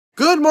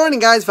Good morning,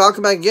 guys.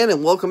 Falcon back again,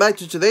 and welcome back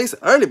to today's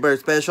early bird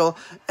special.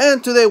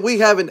 And today we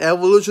have an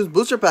Evolutions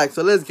booster pack.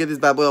 So let's get this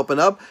bad boy open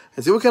up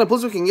and see what kind of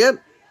pulls we can get.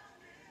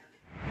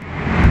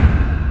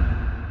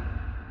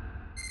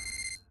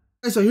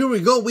 Alright, so here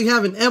we go. We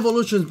have an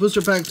Evolutions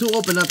booster pack to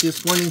open up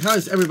this morning. How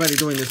is everybody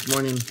doing this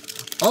morning?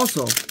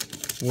 Also,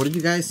 what did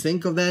you guys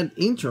think of that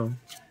intro?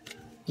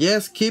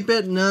 Yes, keep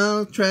it.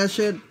 No, trash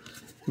it.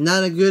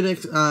 Not a good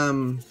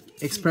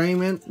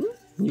experiment.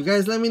 You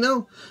guys let me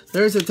know.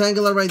 There's a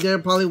Tangela right there,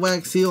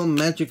 Poliwag, Seal,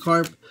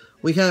 Magikarp.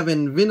 We have a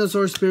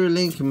Venusaur Spirit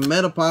Link,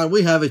 Metapod.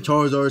 We have a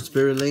Charizard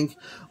Spirit Link.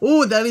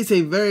 Oh, that is a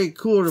very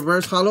cool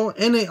reverse holo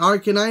and a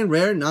Arcanine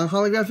rare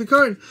non-holographic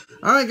card.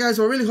 Alright guys,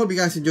 so I really hope you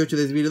guys enjoyed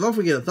today's video. Don't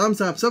forget to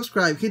thumbs up,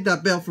 subscribe, hit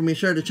that bell for me,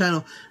 share the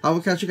channel. I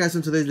will catch you guys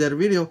in today's later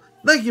video.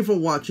 Thank you for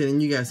watching,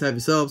 and you guys have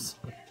yourselves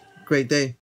a great day.